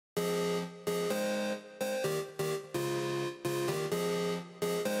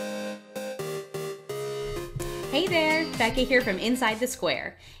Hey there, Becca here from Inside the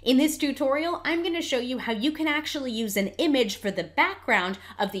Square. In this tutorial, I'm going to show you how you can actually use an image for the background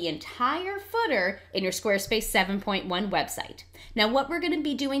of the entire footer in your Squarespace 7.1 website. Now what we're going to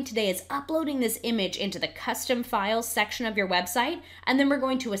be doing today is uploading this image into the custom files section of your website, and then we're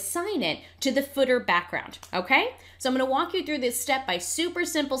going to assign it to the footer background, okay? So I'm going to walk you through this step by super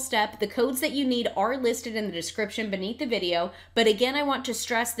simple step. The codes that you need are listed in the description beneath the video, but again, I want to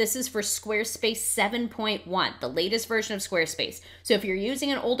stress this is for Squarespace 7.1, the latest version of Squarespace. So if you're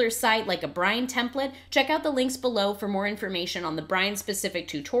using an older site like a Brian template, check out the links below for more information on the Brian specific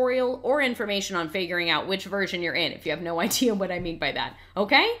tutorial or information on figuring out which version you're in if you have no idea what I mean by that,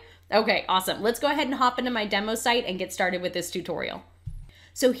 okay? Okay, awesome. Let's go ahead and hop into my demo site and get started with this tutorial.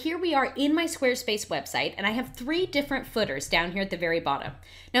 So here we are in my Squarespace website, and I have 3 different footers down here at the very bottom.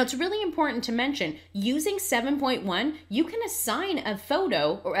 Now it's really important to mention, using 7.1, you can assign a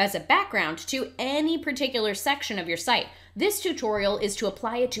photo or as a background to any particular section of your site. This tutorial is to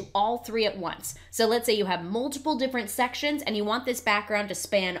apply it to all 3 at once. So let's say you have multiple different sections and you want this background to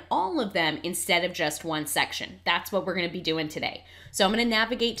span all of them instead of just one section. That's what we're going to be doing today. So I'm going to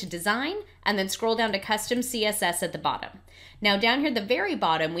navigate to Design and then scroll down to Custom CSS at the bottom. Now down here at the very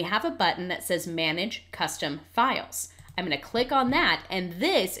bottom, we have a button that says Manage Custom Files. I'm going to click on that, and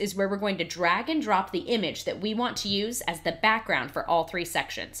this is where we're going to drag and drop the image that we want to use as the background for all 3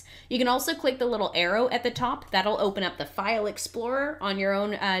 sections. You can also click the little arrow at the top. That'll open up the File Explorer on your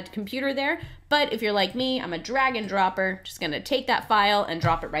own computer there, but if you're like me, I'm a drag and dropper. Just going to take that file and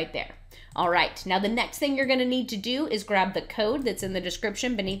drop it right there. All right, now the next thing you're going to need to do is grab the code that's in the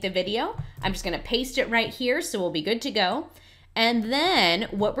description beneath the video. I'm just going to paste it right here, so we'll be good to go. And then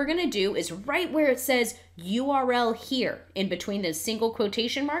what we're going to do is right where it says URL here, in between those single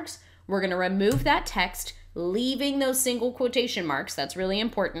quotation marks, we're going to remove that text, leaving those single quotation marks. That's really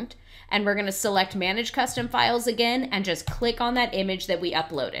important. And we're going to select Manage Custom Files again and just click on that image that we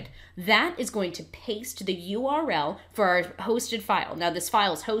uploaded. That is going to paste the URL for our hosted file. Now this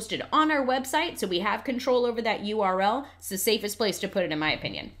file is hosted on our website, so we have control over that URL. It's the safest place to put it, in my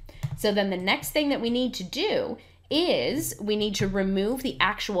opinion. So then the next thing that we need to do is we need to remove the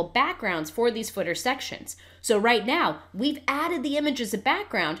actual backgrounds for these footer sections. So right now, we've added the image as a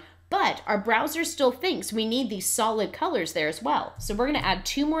background, but our browser still thinks we need these solid colors there as well. So we're gonna add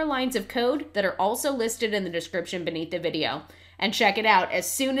 2 more lines of code that are also listed in the description beneath the video. And check it out, as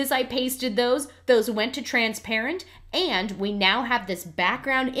soon as I pasted those went to transparent, and we now have this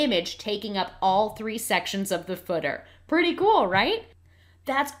background image taking up all 3 sections of the footer. Pretty cool, right?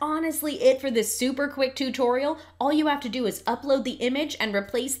 That's honestly it for this super quick tutorial. All you have to do is upload the image and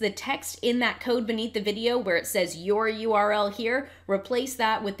replace the text in that code beneath the video where it says your URL here. Replace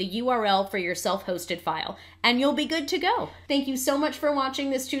that with the URL for your self-hosted file, and you'll be good to go. Thank you so much for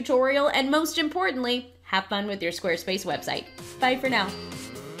watching this tutorial, and most importantly, have fun with your Squarespace website. Bye for now.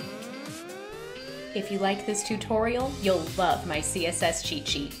 If you like this tutorial, you'll love my CSS cheat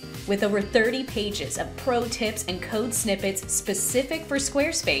sheet. With over 30 pages of pro tips and code snippets specific for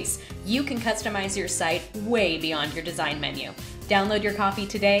Squarespace, you can customize your site way beyond your design menu. Download your copy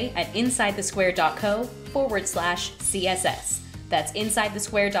today at insidethesquare.co/CSS. That's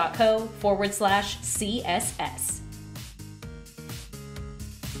insidethesquare.co/CSS.